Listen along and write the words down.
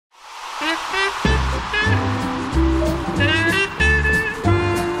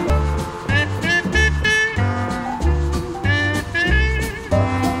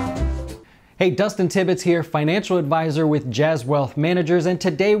Hey, Dustin Tibbetts here, financial advisor with jazzWealth Managers, and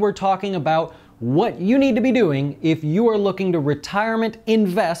today we're talking about what you need to be doing if you are looking to retirement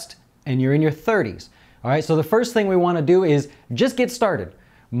invest and you're in your 30s. All right, so the first thing we want to do is just get started.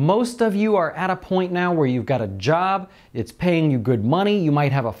 Most of you are at a point now where you've got a job, it's paying you good money, you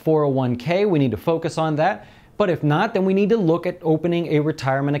might have a 401k, we need to focus on that. But if not, then we need to look at opening a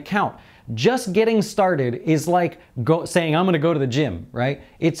retirement account. Just getting started is like saying, I'm going to go to the gym, right?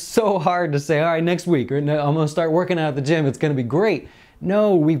 It's so hard to say, all right, next week, or I'm going to start working out at the gym. It's going to be great.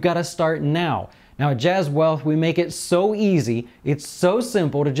 No, we've got to start now. Now at jazzWealth, we make it so easy. It's so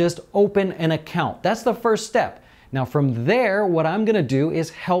simple to just open an account. That's the first step. Now from there, what I'm going to do is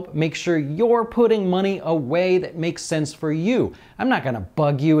help make sure you're putting money away that makes sense for you. I'm not going to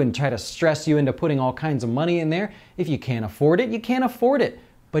bug you and try to stress you into putting all kinds of money in there. If you can't afford it, you can't afford it.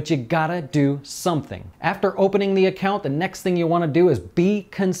 But you gotta do something. After opening the account, the next thing you wanna do is be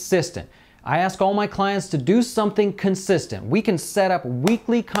consistent. I ask all my clients to do something consistent. We can set up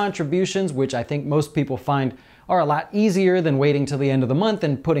weekly contributions, which I think most people find are a lot easier than waiting till the end of the month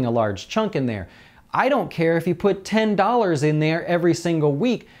and putting a large chunk in there. I don't care if you put $10 in there every single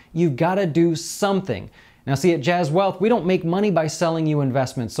week, you've gotta do something. Now see, at jazzWealth, we don't make money by selling you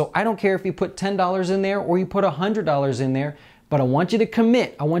investments, so I don't care if you put $10 in there or you put $100 in there, but I want you to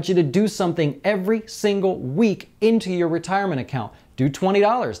commit. I want you to do something every single week into your retirement account. Do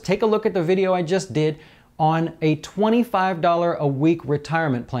 $20. Take a look at the video I just did on a $25 a week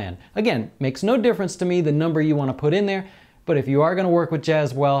retirement plan. Again, makes no difference to me the number you want to put in there, but if you are going to work with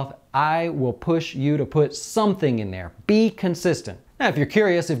jazzWealth, I will push you to put something in there. Be consistent. Now, if you're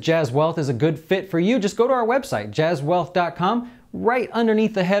curious if jazzWealth is a good fit for you, just go to our website, jazzwealth.com. Right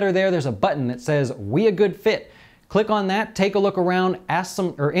underneath the header there's a button that says, We a Good Fit. Click on that, take a look around,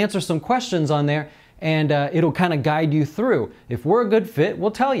 answer some questions on there, and it'll kind of guide you through. If we're a good fit,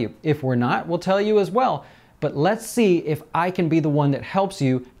 we'll tell you. If we're not, we'll tell you as well. But let's see if I can be the one that helps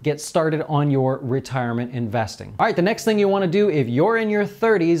you get started on your retirement investing. All right, the next thing you want to do if you're in your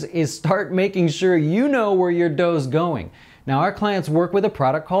 30s is start making sure you know where your dough's going. Now, our clients work with a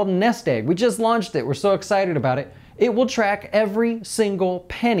product called NestEgg. We just launched it. We're so excited about it. It will track every single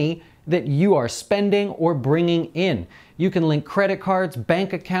penny that you are spending or bringing in. You can link credit cards,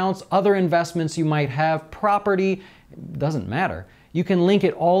 bank accounts, other investments you might have, property, doesn't matter. You can link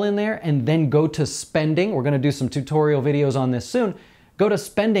it all in there and then go to spending. We're going to do some tutorial videos on this soon. Go to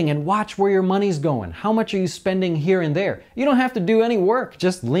spending and watch where your money's going. How much are you spending here and there? You don't have to do any work,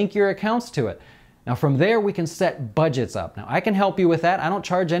 just link your accounts to it. Now from there we can set budgets up. Now I can help you with that. I don't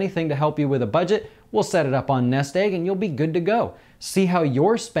charge anything to help you with a budget. We'll set it up on NestEgg and you'll be good to go. See how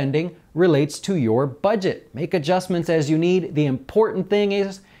your spending relates to your budget. Make adjustments as you need. The important thing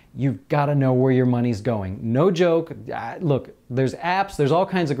is you've got to know where your money's going. No joke. Look, there's apps, there's all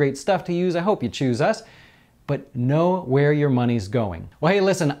kinds of great stuff to use. I hope you choose us, but know where your money's going. Well, hey,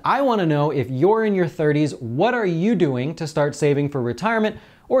 listen, I want to know if you're in your 30s, what are you doing to start saving for retirement?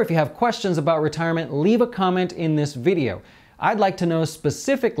 Or if you have questions about retirement, leave a comment in this video. I'd like to know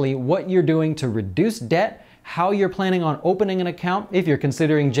specifically what you're doing to reduce debt, how you're planning on opening an account. If you're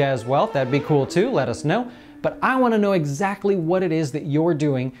considering jazzWealth, that'd be cool too, let us know. But I want to know exactly what it is that you're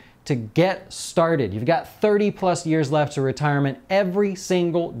doing to get started. You've got 30 plus years left to retirement. Every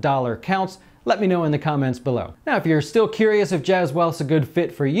single dollar counts. Let me know in the comments below. Now, if you're still curious if jazzWealth's a good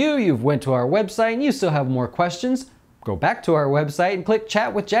fit for you, you've went to our website and you still have more questions, go back to our website and click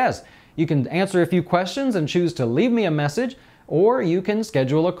Chat with Jazz. You can answer a few questions and choose to leave me a message, or you can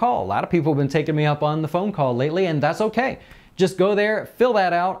schedule a call. A lot of people have been taking me up on the phone call lately, and that's okay. Just go there, fill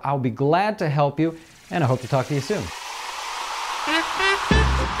that out. I'll be glad to help you, and I hope to talk to you soon.